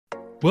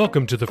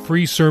Welcome to the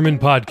free sermon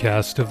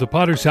podcast of the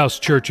Potter's House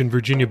Church in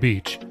Virginia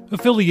Beach,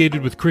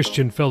 affiliated with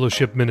Christian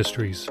Fellowship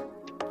Ministries.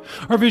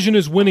 Our vision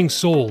is winning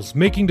souls,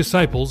 making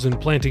disciples, and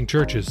planting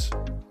churches.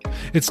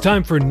 It's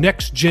time for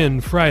Next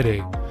Gen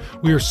Friday.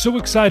 We are so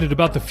excited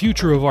about the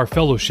future of our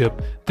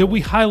fellowship that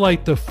we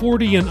highlight the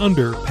 40 and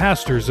under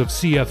pastors of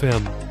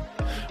CFM.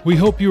 We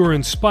hope you are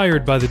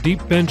inspired by the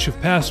deep bench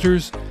of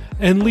pastors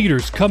and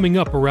leaders coming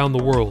up around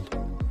the world.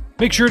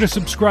 Make sure to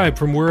subscribe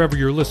from wherever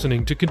you're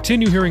listening to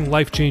continue hearing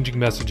life-changing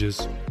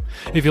messages.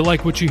 If you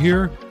like what you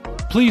hear,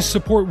 please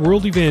support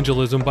world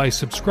evangelism by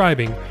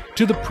subscribing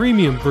to the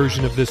premium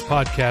version of this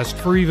podcast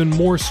for even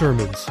more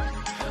sermons.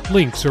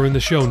 Links are in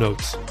the show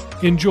notes.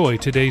 Enjoy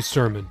today's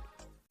sermon.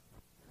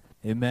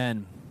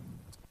 Amen.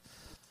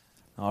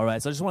 All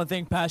right, so I just want to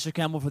thank Pastor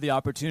Campbell for the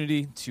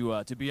opportunity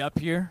to be up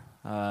here.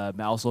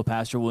 Also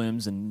Pastor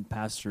Williams and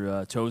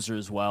Pastor Tozer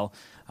as well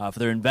for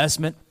their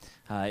investment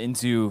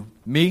into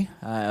me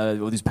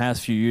over these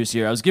past few years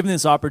here. I was given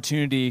this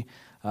opportunity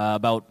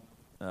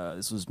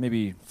this was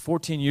maybe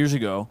 14 years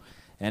ago,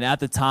 and at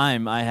the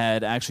time I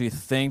had actually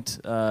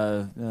thanked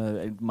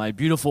my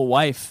beautiful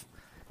wife,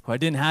 who I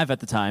didn't have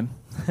at the time,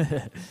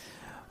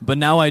 but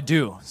now I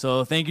do.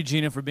 So thank you,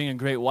 Gina, for being a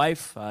great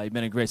wife. You've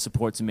been a great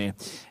support to me.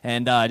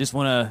 And I just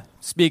want to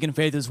speak in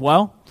faith as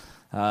well.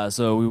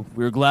 So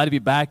we're glad to be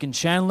back in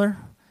Chandler.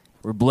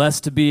 We're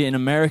blessed to be in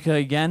America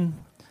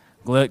again.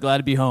 Glad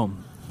to be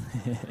home.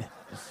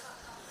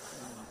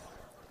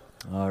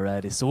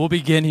 Alrighty, so we'll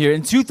begin here.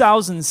 In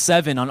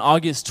 2007, on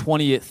August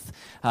 20th,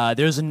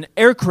 there's an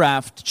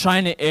aircraft,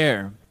 China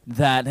Air,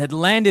 that had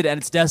landed at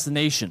its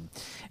destination.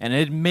 And it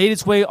had made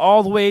its way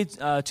all the way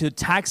to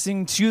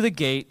taxiing to the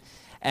gate.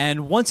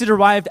 And once it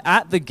arrived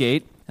at the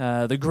gate,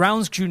 the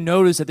grounds crew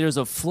noticed that there's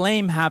a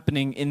flame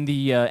happening in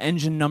the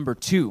engine number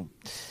 2.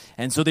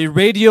 And so they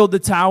radioed the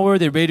tower,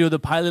 they radioed the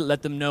pilot,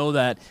 let them know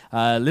that,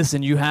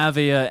 listen, you have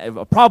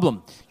a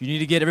problem. You need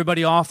to get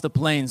everybody off the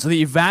plane. So they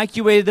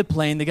evacuated the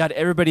plane. They got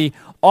everybody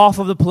off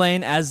of the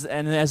plane. As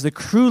the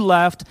crew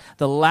left,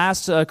 the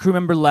last crew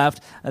member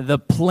left, the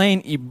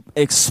plane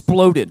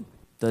exploded.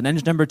 The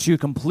engine number 2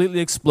 completely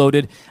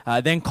exploded,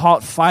 then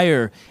caught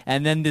fire,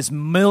 and then this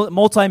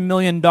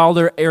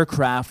multi-million-dollar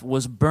aircraft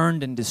was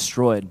burned and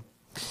destroyed.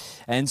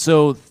 And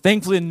so,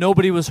 thankfully,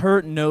 nobody was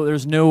hurt.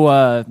 There's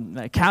no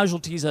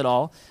casualties at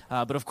all.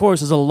 But of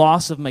course, there's a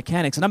loss of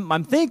mechanics. And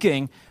I'm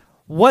thinking,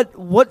 what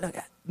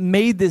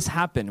made this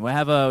happen? You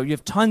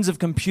have tons of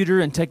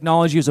computer and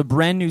technology. It was a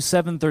brand new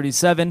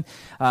 737.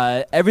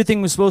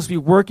 Everything was supposed to be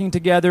working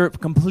together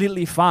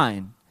completely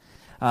fine.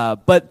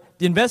 But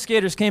the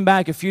investigators came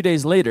back a few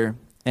days later,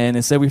 and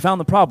they said, we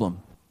found the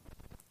problem.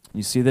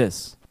 You see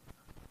this?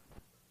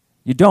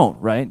 You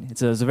don't, right?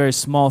 It's a very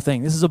small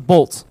thing. This is a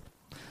bolt.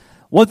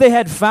 What they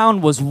had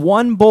found was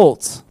one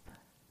bolt,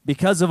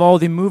 because of all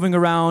the moving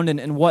around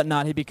and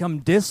whatnot, had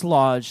become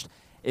dislodged.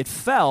 It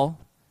fell,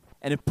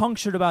 and it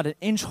punctured about an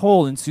inch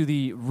hole into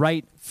the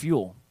right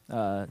fuel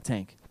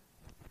tank.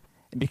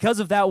 And because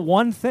of that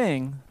one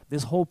thing,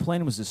 this whole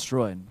plane was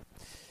destroyed.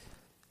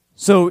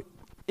 So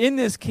in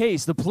this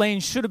case, the plane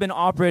should have been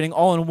operating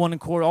all in one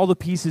accord, all the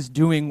pieces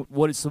doing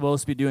what it's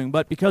supposed to be doing.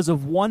 But because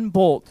of one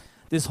bolt,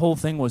 this whole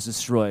thing was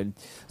destroyed.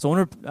 So I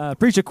want to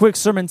preach a quick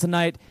sermon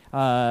tonight.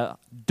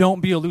 Don't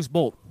be a loose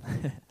bolt.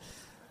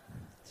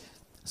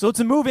 So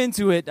to move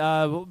into it,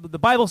 the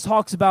Bible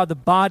talks about the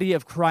body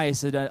of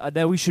Christ,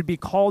 that we should be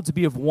called to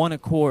be of one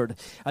accord.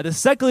 The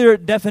secular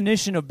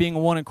definition of being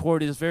one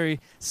accord is very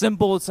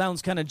simple. It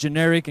sounds kind of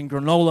generic and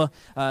granola.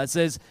 It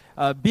says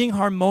being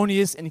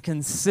harmonious and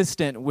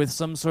consistent with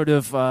some sort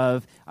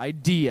of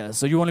idea.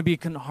 So you want to be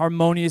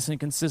harmonious and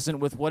consistent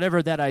with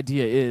whatever that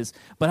idea is.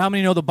 But how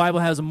many know the Bible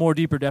has a more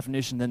deeper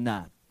definition than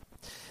that?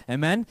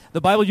 Amen?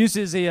 The Bible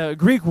uses a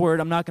Greek word.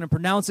 I'm not going to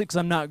pronounce it because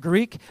I'm not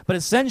Greek. But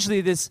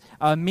essentially this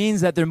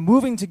means that they're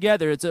moving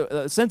together. It's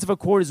a sense of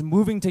accord is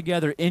moving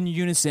together in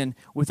unison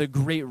with a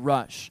great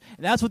rush.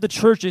 And that's what the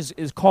church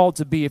is called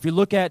to be. If you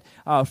look at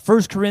 1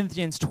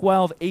 Corinthians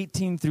 12,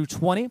 18 through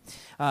 20,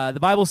 the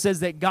Bible says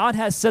that God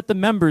has set the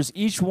members,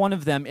 each one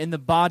of them, in the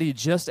body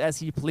just as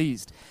he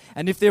pleased.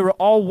 And if they were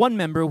all one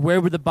member,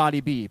 where would the body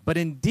be? But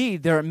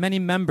indeed, there are many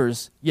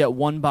members, yet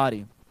one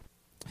body.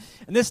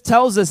 And this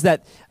tells us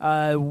that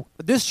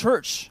this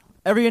church,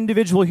 every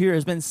individual here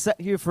has been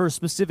set here for a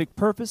specific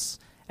purpose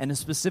and a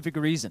specific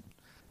reason.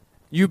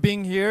 You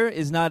being here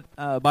is not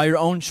by your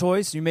own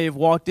choice. You may have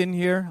walked in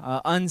here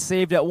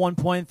unsaved at one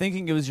point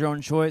thinking it was your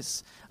own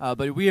choice.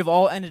 But we have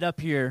all ended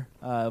up here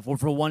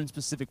for one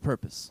specific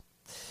purpose.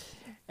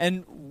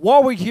 And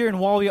while we're here and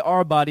while we are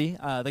a body,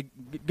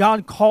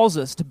 God calls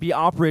us to be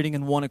operating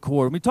in one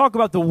accord. When we talk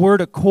about the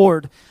word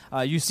accord,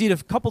 you see it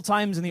a couple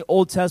times in the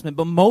Old Testament,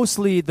 but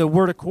mostly the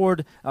word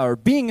accord, or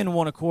being in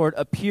one accord,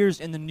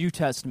 appears in the New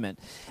Testament.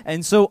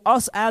 And so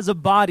us as a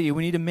body,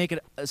 we need to make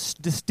it a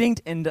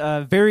distinct and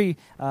very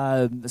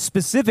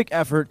specific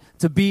effort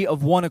to be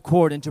of one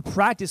accord and to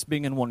practice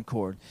being in one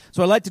accord.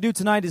 So what I'd like to do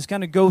tonight is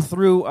kind of go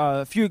through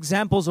a few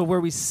examples of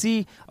where we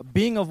see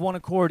being of one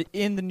accord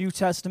in the New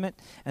Testament,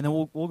 and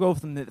then we'll we'll go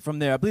from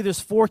there. I believe there's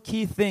 4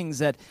 key things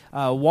that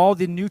while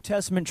the New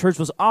Testament church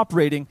was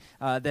operating,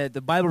 that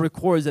the Bible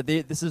records that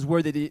this is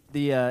where they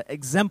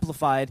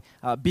exemplified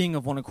being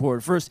of one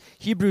accord. First,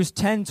 Hebrews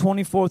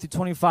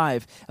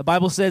 10:24-25. The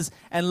Bible says,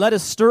 "And let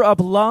us stir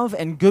up love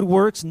and good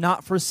works,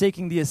 not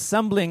forsaking the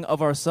assembling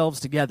of ourselves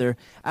together,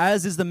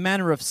 as is the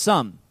manner of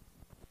some."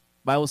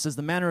 The Bible says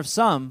the manner of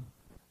some,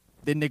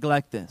 they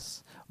neglect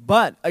this.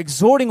 "But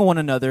exhorting one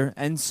another,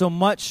 and so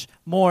much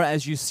more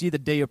as you see the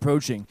day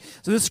approaching."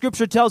 So this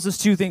scripture tells us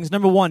 2 things.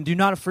 Number 1, do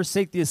not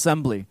forsake the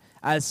assembly,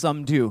 as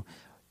some do.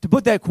 To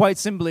put that quite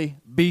simply,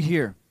 be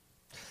here.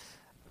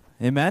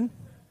 Amen?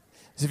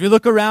 So if you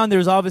look around,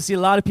 there's obviously a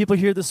lot of people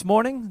here this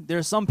morning. There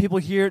are some people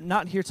here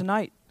not here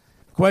tonight.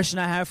 The question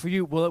I have for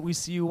you, will we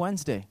see you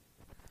Wednesday?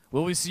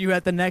 Will we see you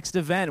at the next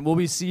event? Will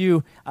we see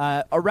you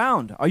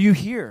around? Are you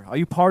here? Are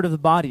you part of the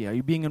body? Are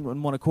you being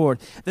in one accord?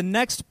 The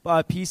next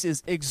piece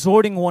is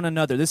exhorting one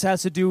another. This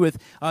has to do with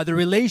the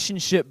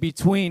relationship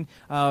between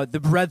the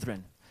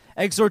brethren.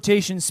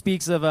 Exhortation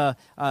speaks of a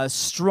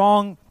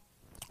strong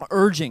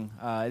urging.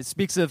 It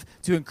speaks of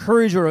to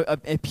encourage or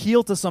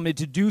appeal to somebody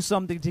to do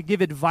something, to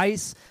give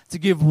advice, to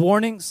give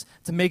warnings,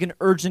 to make an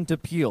urgent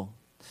appeal.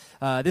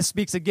 This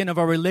speaks again of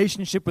our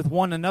relationship with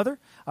one another.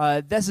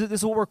 This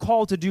is what we're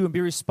called to do and be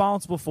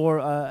responsible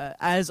for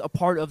as a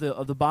part of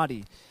the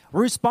body.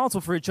 We're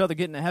responsible for each other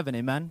getting to heaven,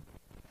 amen?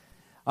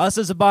 Us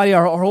as a body,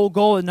 our whole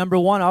goal is, number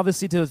 1,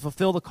 obviously to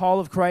fulfill the call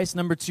of Christ.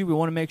 Number 2, we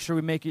want to make sure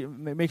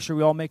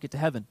we all make it to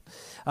heaven.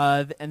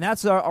 And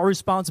that's our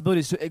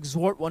responsibility, is to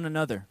exhort one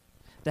another,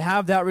 to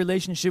have that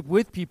relationship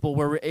with people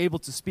where we're able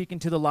to speak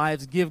into the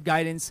lives, give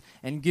guidance,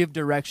 and give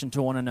direction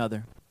to one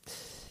another.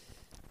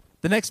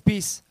 The next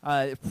piece,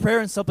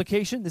 prayer and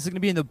supplication. This is going to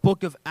be in the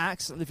book of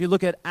Acts. If you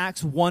look at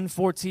Acts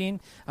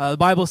 1:14, the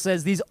Bible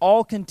says, "These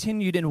all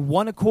continued in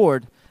one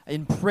accord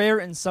in prayer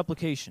and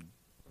supplication."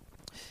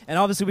 And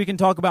obviously we can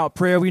talk about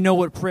prayer. We know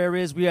what prayer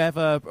is. We have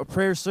a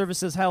prayer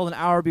services held an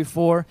hour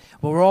before,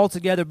 but we're all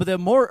together. But the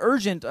more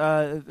urgent,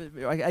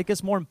 I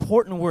guess more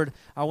important word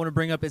I want to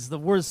bring up is the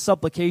word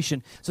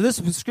supplication. So this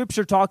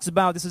scripture talks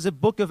about, this is a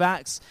book of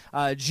Acts.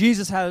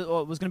 Jesus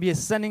was going to be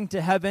ascending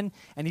to heaven,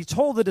 and he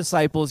told the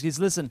disciples,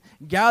 listen,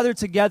 gather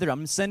together.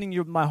 I'm sending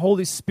my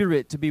Holy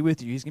Spirit to be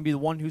with you. He's going to be the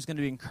one who's going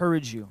to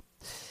encourage you.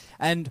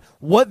 And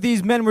what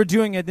these men were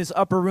doing at this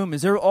upper room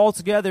is they were all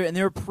together and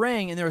they were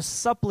praying and they were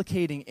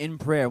supplicating in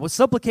prayer. What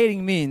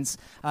supplicating means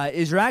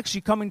is you're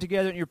actually coming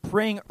together and you're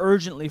praying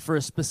urgently for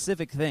a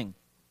specific thing.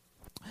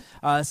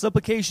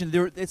 Supplication,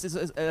 it's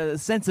a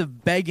sense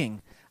of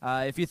begging.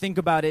 If you think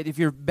about it, if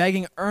you're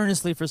begging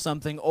earnestly for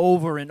something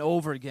over and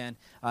over again,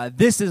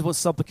 this is what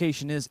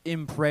supplication is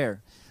in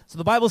prayer. So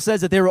the Bible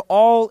says that they were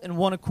all in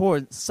one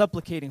accord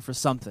supplicating for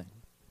something.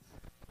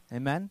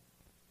 Amen?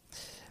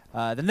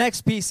 The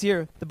next piece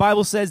here, the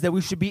Bible says that we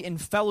should be in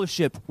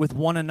fellowship with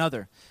one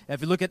another.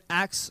 If you look at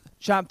Acts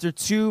chapter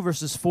 2,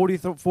 verses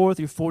 44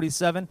 through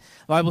 47,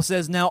 the Bible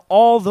says, "Now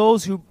all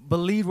those who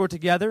believed were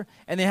together,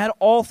 and they had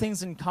all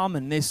things in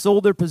common. They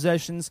sold their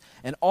possessions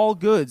and all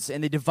goods,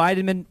 and they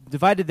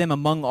divided them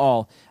among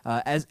all,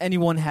 as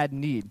anyone had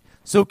need.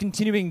 So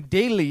continuing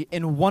daily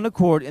in one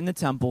accord in the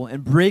temple,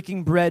 and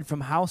breaking bread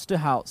from house to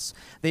house,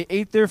 they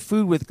ate their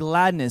food with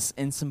gladness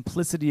and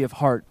simplicity of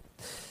heart."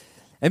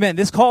 Amen.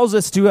 This calls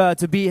us to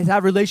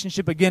have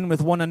relationship again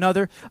with one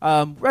another.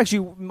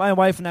 My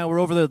wife and I were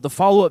over the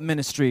follow-up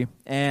ministry,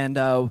 and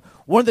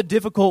one of the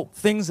difficult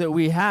things that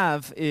we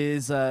have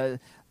is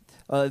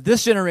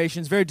this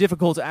generation is very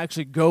difficult to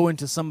actually go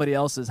into somebody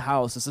else's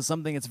house. This is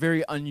something that's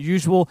very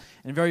unusual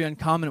and very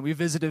uncommon. We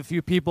visited a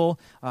few people,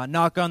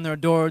 knock on their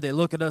door, they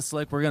look at us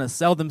like we're going to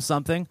sell them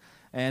something.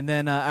 And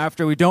then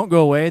after we don't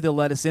go away, they'll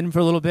let us in for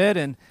a little bit,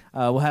 and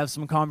we'll have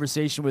some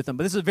conversation with them.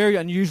 But this is a very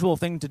unusual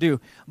thing to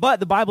do. But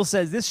the Bible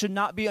says this should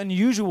not be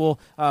unusual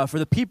for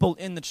the people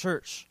in the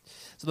church.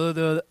 So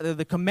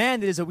the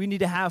command is that we need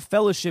to have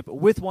fellowship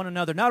with one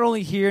another, not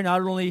only here, not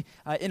only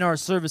in our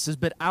services,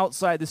 but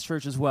outside this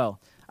church as well.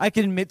 I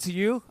can admit to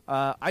you,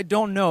 I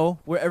don't know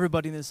where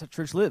everybody in this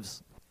church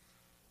lives.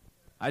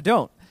 I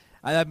don't.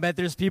 I bet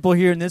there's people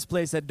here in this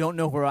place that don't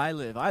know where I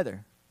live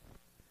either.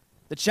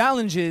 The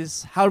challenge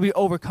is, how do we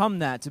overcome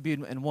that to be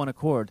in one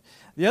accord?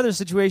 The other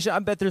situation, I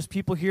bet there's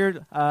people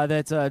here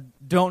that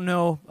don't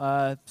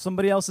know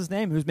somebody else's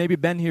name who's maybe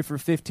been here for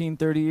 15,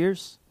 30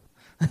 years.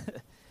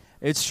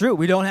 It's true.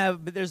 We don't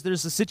have, there's the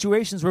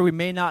situations where we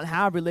may not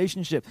have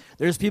relationship.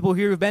 There's people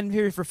here who've been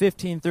here for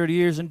 15, 30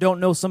 years and don't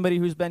know somebody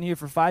who's been here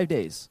for 5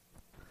 days.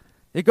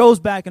 It goes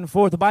back and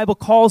forth. The Bible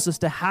calls us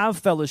to have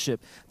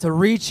fellowship, to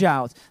reach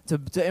out,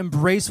 to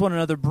embrace one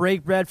another,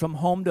 break bread from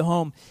home to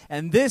home.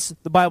 And this,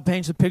 the Bible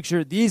paints a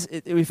picture,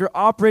 if you're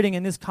operating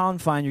in this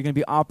confine, you're going to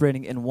be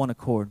operating in one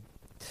accord.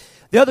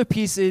 The other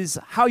piece is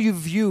how you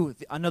view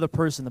another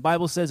person. The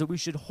Bible says that we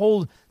should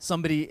hold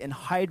somebody in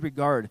high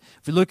regard.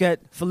 If you look at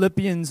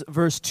Philippians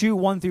verse 2,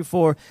 1 through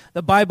 4,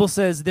 the Bible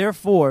says,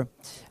 "Therefore,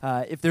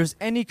 if there's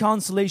any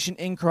consolation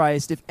in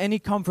Christ, if any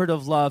comfort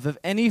of love, if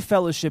any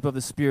fellowship of the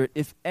Spirit,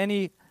 if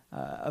any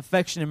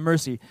affection and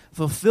mercy.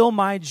 Fulfill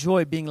my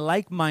joy, being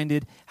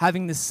like-minded,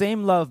 having the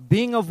same love,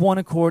 being of one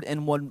accord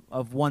and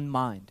of one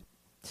mind.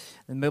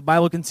 And the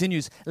Bible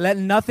continues, let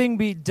nothing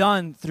be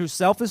done through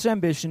selfish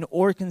ambition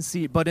or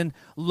conceit, but in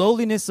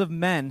lowliness of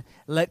men,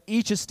 let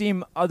each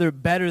esteem other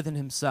better than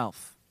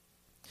himself.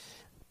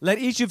 Let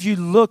each of you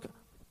look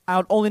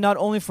out not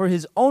only for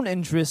his own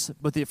interests,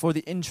 but for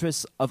the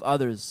interests of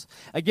others.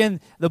 Again,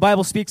 the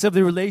Bible speaks of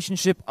the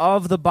relationship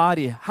of the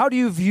body. How do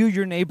you view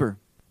your neighbor?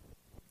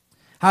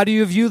 How do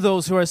you view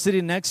those who are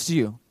sitting next to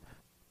you?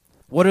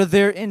 What are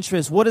their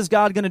interests? What is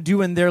God going to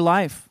do in their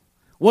life?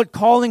 What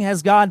calling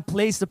has God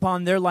placed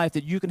upon their life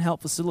that you can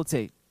help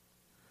facilitate?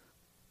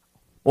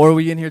 Or are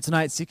we in here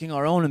tonight seeking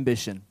our own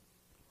ambition,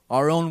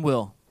 our own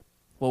will,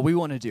 what we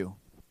want to do?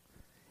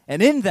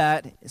 And in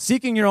that,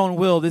 seeking your own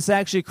will, this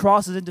actually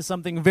crosses into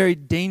something very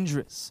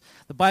dangerous.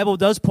 The Bible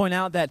does point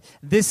out that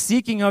this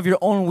seeking of your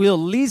own will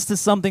leads to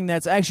something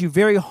that's actually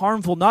very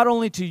harmful, not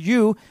only to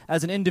you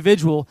as an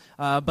individual,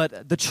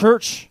 but the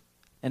church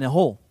in a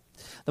whole.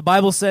 The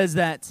Bible says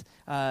that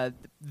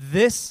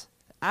this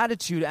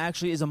attitude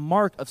actually is a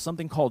mark of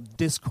something called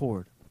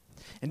discord.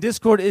 And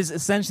discord is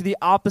essentially the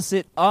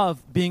opposite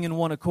of being in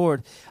one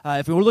accord.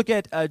 If we look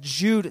at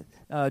Jude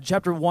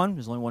chapter 1,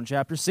 there's only one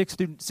chapter,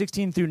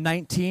 16 through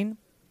 19.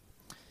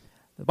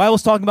 The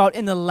Bible's talking about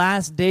in the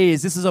last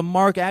days. This is a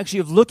mark actually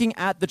of looking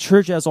at the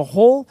church as a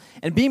whole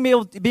and being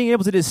able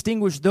to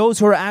distinguish those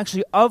who are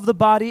actually of the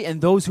body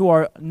and those who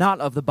are not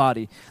of the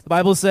body. The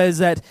Bible says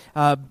that,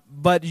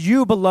 but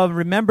you, beloved,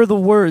 remember the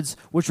words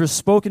which were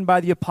spoken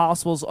by the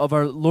apostles of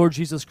our Lord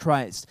Jesus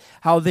Christ,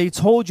 how they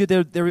told you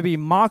there would be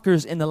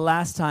mockers in the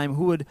last time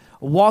who would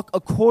walk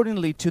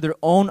accordingly to their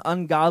own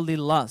ungodly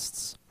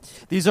lusts.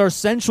 These are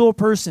sensual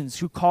persons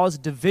who cause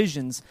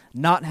divisions,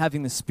 not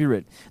having the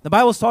Spirit. The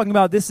Bible's talking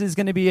about this is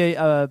going to be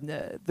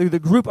the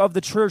group of the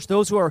church,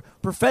 those who are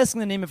professing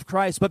the name of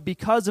Christ, but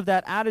because of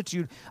that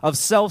attitude of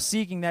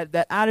self-seeking,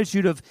 that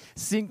attitude of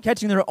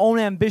catching their own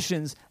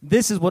ambitions,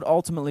 this is what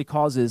ultimately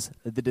causes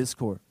the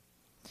discord.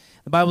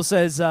 The Bible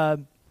says,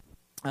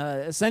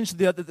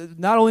 essentially,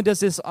 not only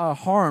does this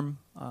harm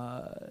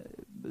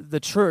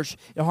the church,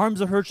 it harms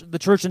the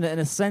church in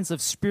a sense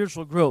of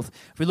spiritual growth.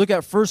 If we look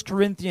at 1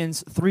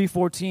 Corinthians 3,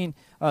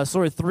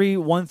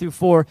 1 through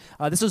 4,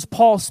 this is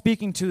Paul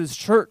speaking to his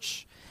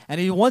church. And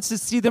he wants to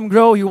see them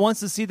grow. He wants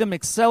to see them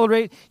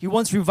accelerate. He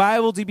wants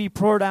revival to be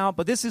poured out.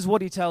 But this is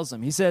what he tells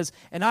them. He says,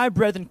 and I,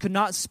 brethren, could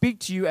not speak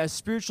to you as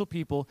spiritual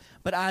people,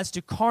 but as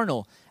to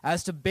carnal,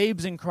 as to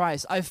babes in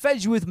Christ. I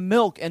fed you with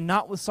milk and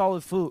not with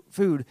solid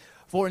food.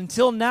 For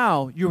until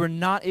now you were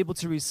not able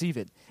to receive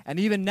it. And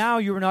even now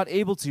you are not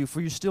able to,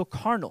 for you're still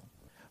carnal.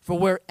 For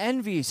where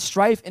envy,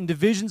 strife, and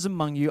divisions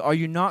among you, are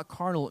you not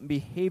carnal and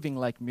behaving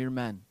like mere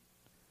men?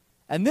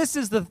 And this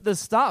is the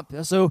stop.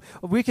 So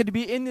we could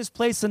be in this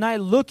place tonight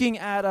looking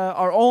at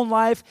our own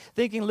life,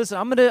 thinking, listen,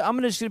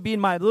 I'm just be in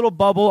my little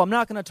bubble. I'm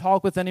not going to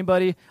talk with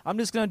anybody. I'm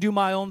just going to do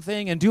my own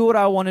thing and do what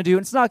I want to do.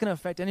 And it's not going to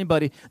affect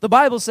anybody. The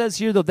Bible says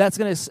here, though, that's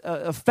going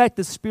to affect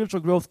the spiritual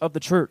growth of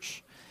the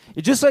church.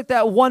 It's just like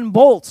that one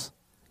bolt.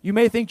 You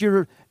may think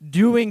you're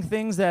doing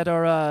things that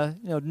are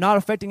not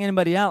affecting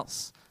anybody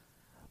else.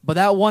 But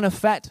that one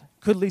effect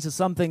could lead to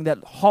something that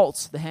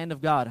halts the hand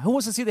of God. Who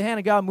wants to see the hand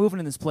of God moving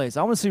in this place?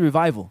 I want to see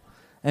revival.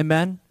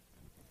 Amen?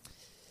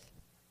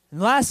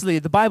 And lastly,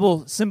 the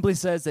Bible simply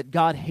says that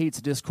God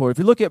hates discord. If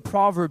you look at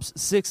Proverbs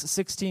 6,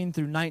 16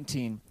 through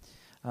 19,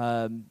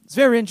 it's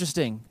very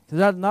interesting.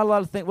 There's not a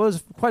lot of things. Well,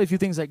 there's quite a few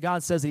things that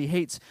God says that he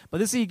hates. But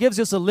he gives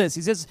us a list.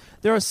 He says,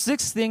 there are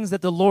 6 things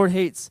that the Lord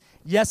hates.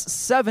 Yes,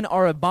 7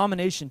 are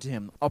abomination to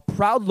him. A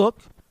proud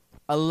look,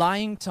 a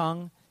lying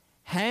tongue,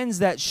 hands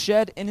that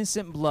shed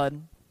innocent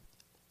blood.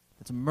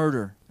 That's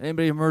murder.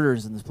 Anybody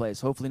murders in this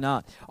place? Hopefully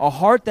not. A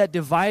heart that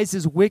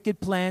devises wicked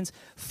plans,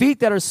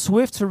 feet that are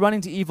swift to running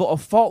to evil, a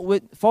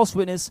false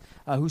witness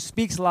who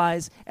speaks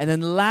lies, and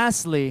then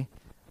lastly,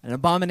 an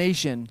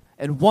abomination,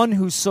 and one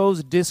who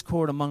sows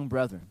discord among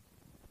brethren.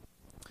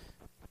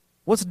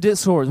 What's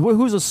discord?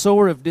 Who's a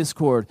sower of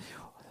discord?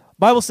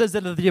 Bible says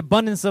that of the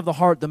abundance of the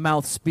heart, the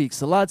mouth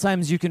speaks. A lot of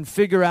times you can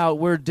figure out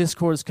where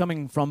discord is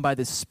coming from by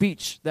the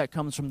speech that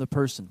comes from the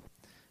person.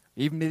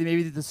 Even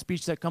maybe the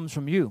speech that comes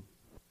from you.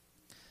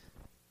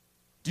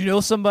 Do you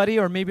know somebody,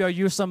 or maybe are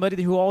you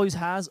somebody who always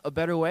has a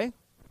better way?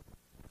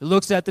 Who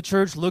looks at the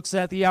church, looks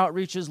at the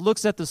outreaches,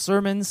 looks at the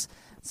sermons,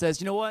 says,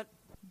 you know what?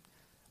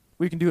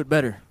 We can do it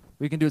better.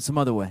 We can do it some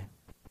other way.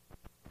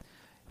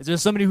 Is there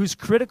somebody who's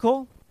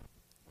critical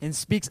and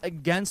speaks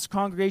against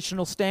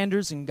congregational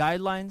standards and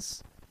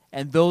guidelines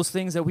and those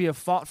things that we have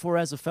fought for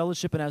as a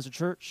fellowship and as a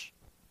church?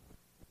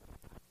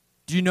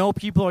 Do you know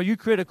people, are you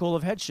critical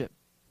of headship?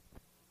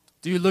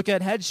 Do you look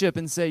at headship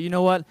and say, you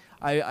know what,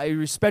 I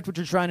respect what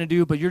you're trying to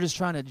do, but you're just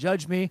trying to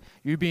judge me,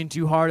 you're being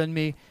too hard on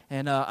me,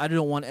 and I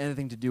don't want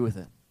anything to do with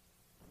it.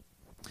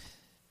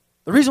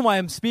 The reason why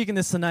I'm speaking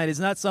this tonight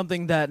is not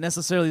something that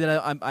necessarily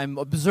that I'm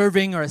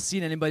observing or I've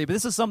seen anybody, but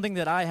this is something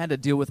that I had to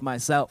deal with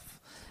myself.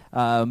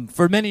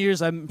 For many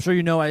years, I'm sure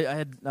you know, I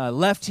had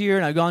left here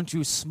and I'd gone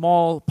to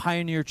small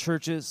pioneer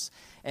churches.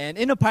 And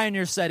in a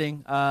pioneer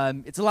setting,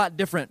 it's a lot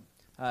different.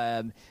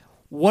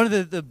 One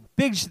of the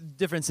big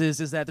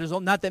differences is that there's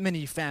not that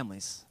many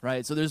families,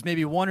 right? So there's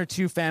maybe one or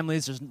two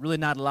families. There's really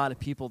not a lot of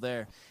people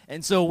there.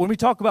 And so when we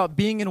talk about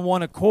being in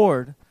one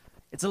accord,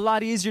 it's a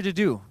lot easier to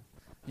do.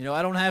 You know,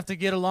 I don't have to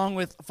get along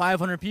with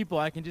 500 people.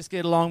 I can just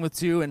get along with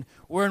two, and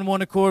we're in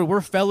one accord. We're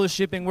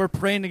fellowshipping. We're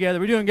praying together.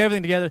 We're doing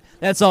everything together.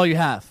 That's all you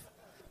have,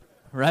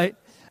 right?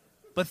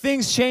 But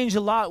things change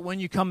a lot when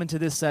you come into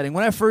this setting.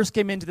 When I first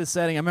came into this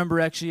setting, I remember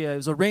actually it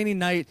was a rainy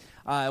night.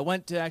 I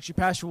went to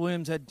Pastor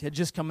Williams had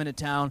just come into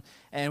town,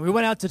 and we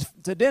went out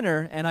to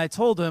dinner, and I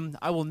told him,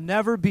 I will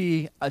never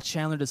be a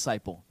Chandler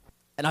disciple.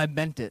 And I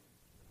meant it.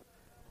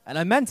 And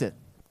I meant it.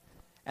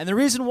 And the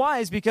reason why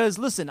is because,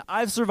 listen,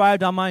 I've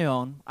survived on my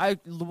own. I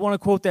want to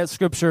quote that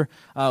scripture,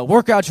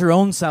 work out your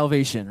own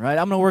salvation, right?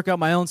 I'm going to work out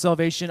my own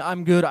salvation.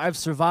 I'm good. I've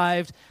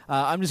survived.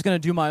 I'm just going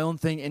to do my own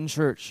thing in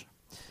church.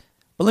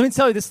 But let me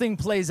tell you, this thing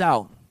plays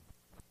out.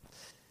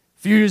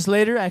 A few years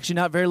later, actually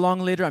not very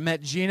long later, I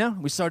met Gina.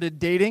 We started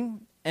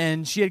dating,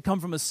 and she had come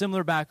from a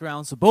similar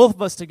background. So both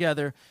of us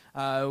together,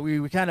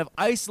 we kind of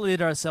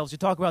isolated ourselves. You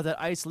talk about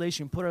that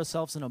isolation, put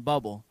ourselves in a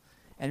bubble.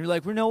 And you're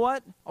like, you know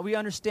what? We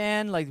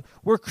understand, like,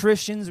 we're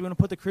Christians. We want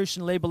to put the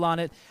Christian label on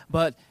it.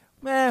 But,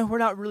 we're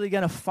not really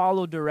going to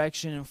follow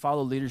direction and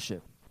follow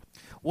leadership.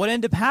 What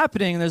ended up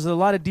happening, and there's a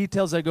lot of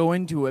details that go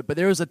into it, but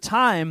there was a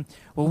time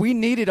where we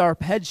needed our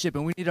headship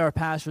and we needed our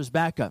pastor's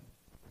backup.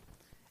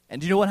 And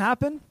do you know what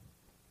happened?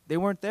 They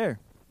weren't there.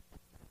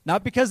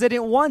 Not because they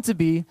didn't want to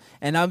be,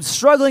 and I'm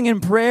struggling in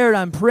prayer, and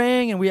I'm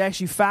praying, and we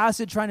actually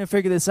fasted trying to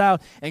figure this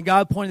out, and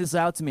God pointed this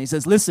out to me. He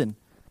says, listen,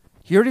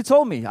 he already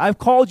told me, I've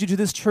called you to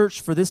this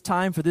church for this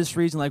time, for this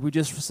reason, like we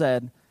just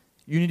said.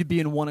 You need to be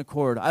in one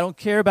accord. I don't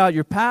care about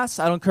your past.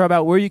 I don't care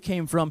about where you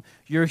came from.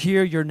 You're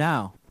here, you're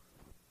now.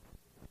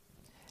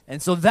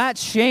 And so that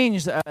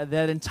changed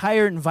that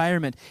entire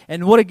environment.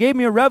 And what it gave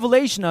me a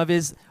revelation of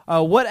is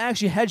what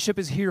actually headship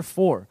is here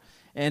for.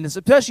 And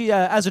especially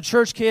as a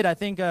church kid, I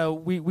think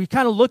we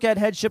kind of look at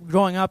headship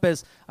growing up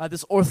as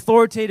this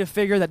authoritative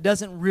figure that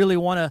doesn't really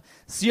want to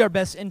see our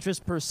best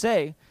interest per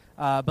se.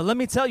 But let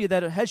me tell you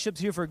that headship's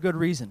here for a good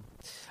reason.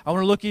 I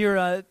want to look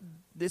here,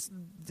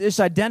 just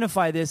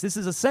identify this. This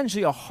is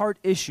essentially a heart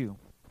issue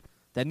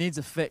that needs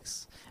a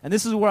fix. And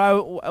this is where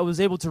I was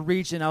able to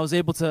reach, and I was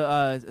able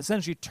to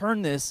essentially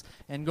turn this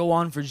and go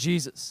on for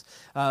Jesus.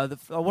 I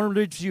want to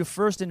read to you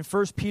first in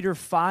 1 Peter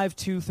 5,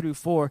 2 through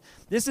 4.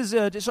 This is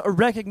just a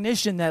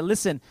recognition that,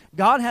 listen,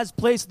 God has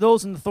placed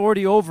those in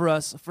authority over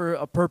us for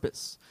a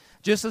purpose.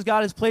 Just as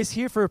God has placed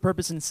here for a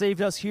purpose and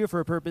saved us here for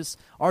a purpose,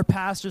 our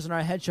pastors and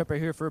our headship are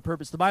here for a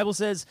purpose. The Bible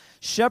says,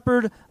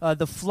 shepherd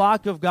the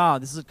flock of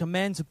God. This is a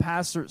command to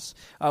pastors,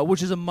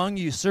 which is among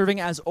you,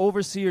 serving as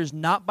overseers,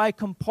 not by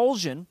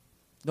compulsion.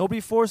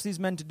 Nobody forced these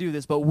men to do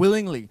this, but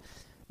willingly.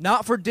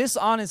 Not for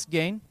dishonest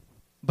gain,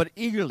 but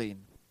eagerly.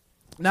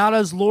 Not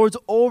as lords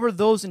over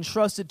those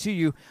entrusted to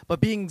you, but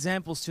being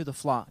examples to the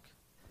flock.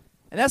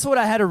 And that's what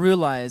I had to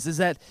realize, is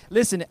that,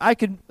 listen, I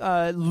could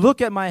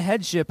look at my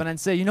headship and I'd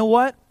say, you know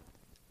what?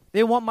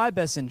 They want my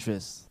best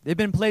interests. They've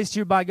been placed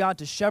here by God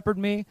to shepherd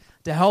me,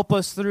 to help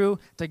us through,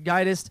 to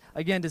guide us,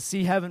 again, to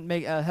see heaven,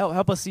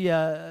 help us see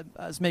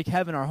us make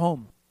heaven our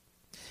home.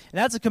 And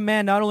that's a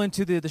command not only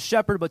to the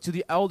shepherd, but to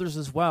the elders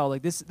as well.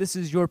 Like this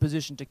is your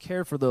position to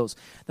care for those.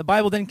 The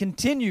Bible then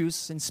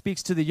continues and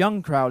speaks to the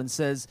young crowd and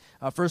says,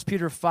 1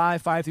 Peter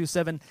 5, 5 through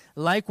 7,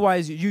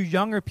 likewise, you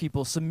younger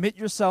people, submit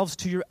yourselves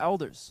to your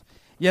elders.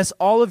 Yes,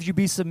 all of you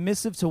be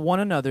submissive to one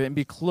another and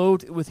be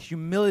clothed with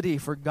humility,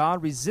 for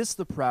God resists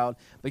the proud,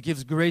 but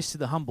gives grace to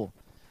the humble.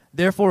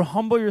 Therefore,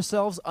 humble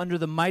yourselves under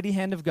the mighty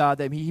hand of God,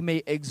 that he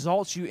may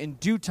exalt you in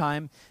due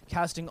time,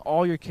 casting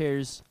all your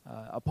cares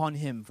upon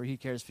him, for he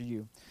cares for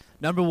you.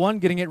 Number one,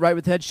 getting it right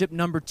with headship.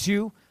 Number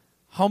two,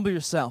 humble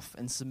yourself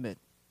and submit.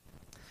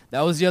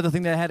 That was the other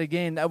thing that I had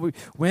again.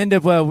 We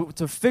ended up,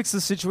 to fix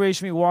the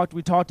situation,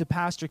 we talked to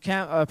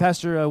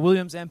Pastor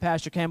Williams and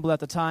Pastor Campbell at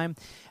the time,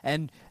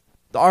 and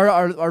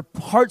our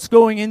hearts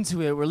going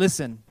into it were,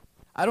 listen,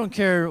 I don't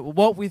care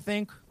what we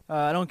think.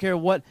 I don't care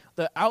what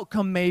the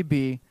outcome may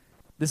be.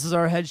 This is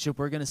our headship.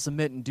 We're going to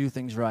submit and do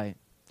things right.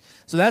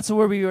 So that's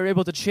where we were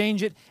able to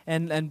change it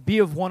and be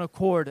of one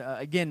accord,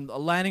 again,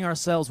 aligning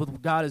ourselves with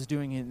what God is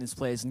doing in this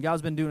place. And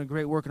God's been doing a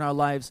great work in our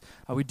lives.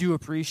 We do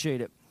appreciate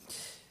it.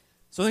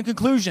 So in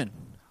conclusion,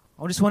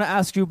 I just want to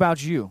ask you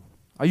about you.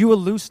 Are you a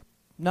loose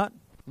nut,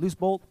 loose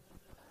bolt?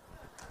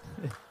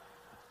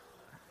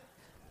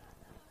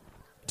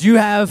 Do you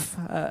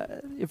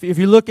have, if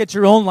you look at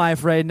your own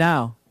life right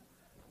now,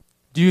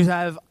 do you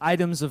have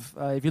items of,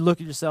 if you look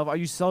at yourself, are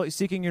you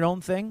seeking your own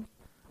thing?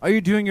 Are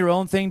you doing your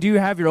own thing? Do you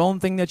have your own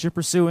thing that you're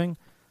pursuing?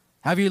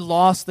 Have you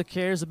lost the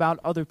cares about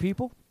other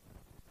people?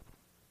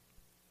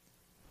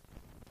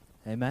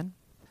 Amen.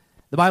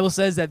 The Bible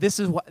says that this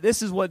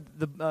is what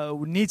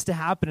needs to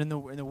happen in the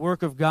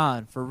work of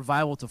God for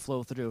revival to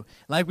flow through.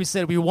 Like we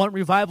said, we want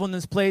revival in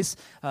this place.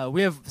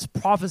 We have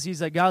prophecies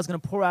that God's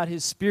going to pour out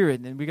his Spirit,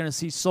 and we're going to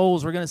see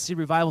souls. We're going to see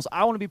revivals.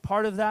 I want to be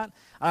part of that.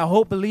 I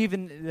hope, believe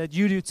that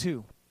you do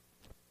too.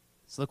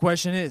 So the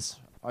question is,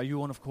 Are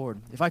you on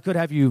accord? If I could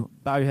have you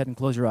bow your head and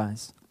close your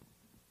eyes.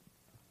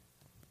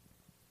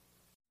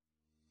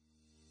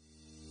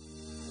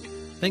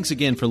 Thanks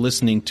again for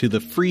listening to the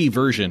free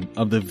version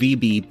of the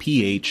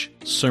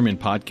VBPH Sermon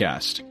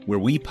Podcast, where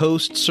we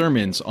post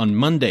sermons on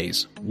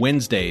Mondays,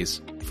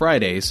 Wednesdays,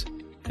 Fridays,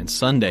 and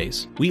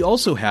Sundays. We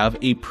also have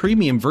a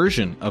premium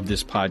version of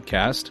this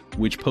podcast,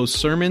 which posts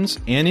sermons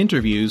and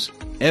interviews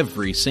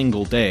every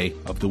single day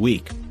of the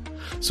week.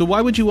 So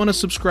why would you want to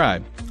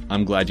subscribe?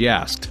 I'm glad you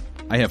asked.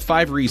 I have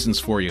 5 reasons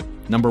for you.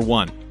 Number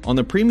 1, on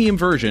the premium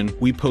version,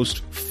 we post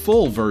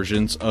full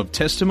versions of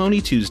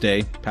Testimony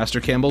Tuesday, Pastor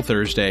Campbell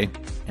Thursday,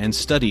 and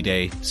Study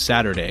Day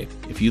Saturday.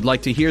 If you'd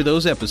like to hear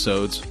those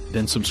episodes,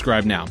 then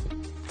subscribe now.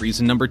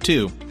 Reason number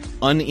 2,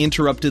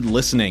 uninterrupted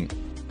listening.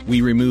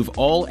 We remove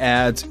all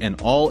ads and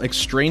all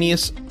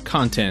extraneous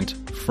content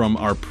from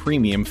our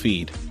premium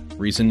feed.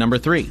 Reason number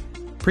 3,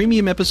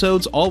 premium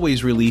episodes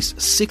always release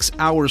 6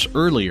 hours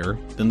earlier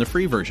than the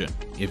free version.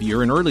 If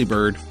you're an early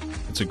bird,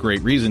 it's a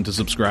great reason to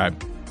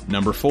subscribe.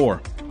 Number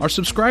 4, our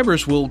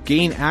subscribers will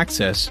gain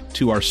access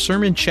to our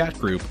sermon chat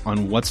group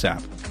on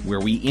WhatsApp, where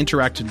we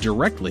interact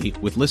directly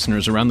with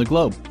listeners around the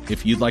globe.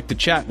 If you'd like to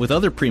chat with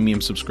other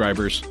premium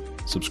subscribers,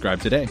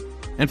 subscribe today.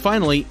 And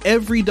finally,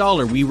 every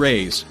dollar we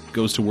raise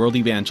goes to world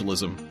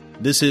evangelism.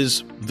 This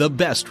is the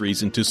best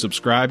reason to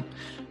subscribe,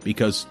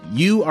 because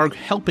you are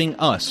helping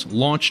us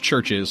launch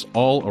churches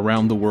all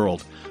around the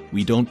world.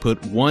 We don't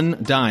put one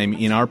dime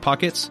in our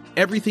pockets.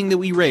 Everything that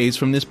we raise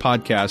from this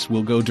podcast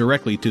will go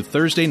directly to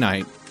Thursday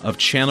night of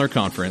Chandler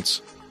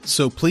Conference.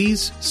 So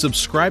please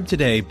subscribe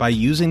today by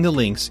using the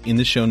links in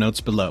the show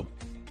notes below.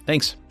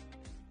 Thanks.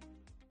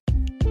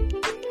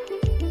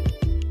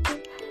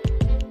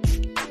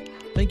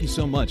 Thank you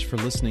so much for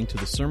listening to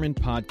the Sermon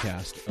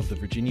Podcast of the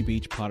Virginia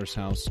Beach Potter's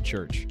House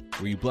Church.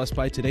 Were you blessed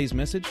by today's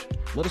message?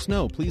 Let us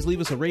know. Please leave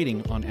us a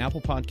rating on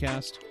Apple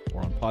Podcast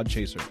or on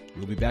Podchaser.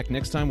 We'll be back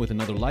next time with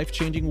another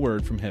life-changing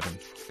word from heaven.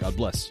 God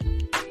bless.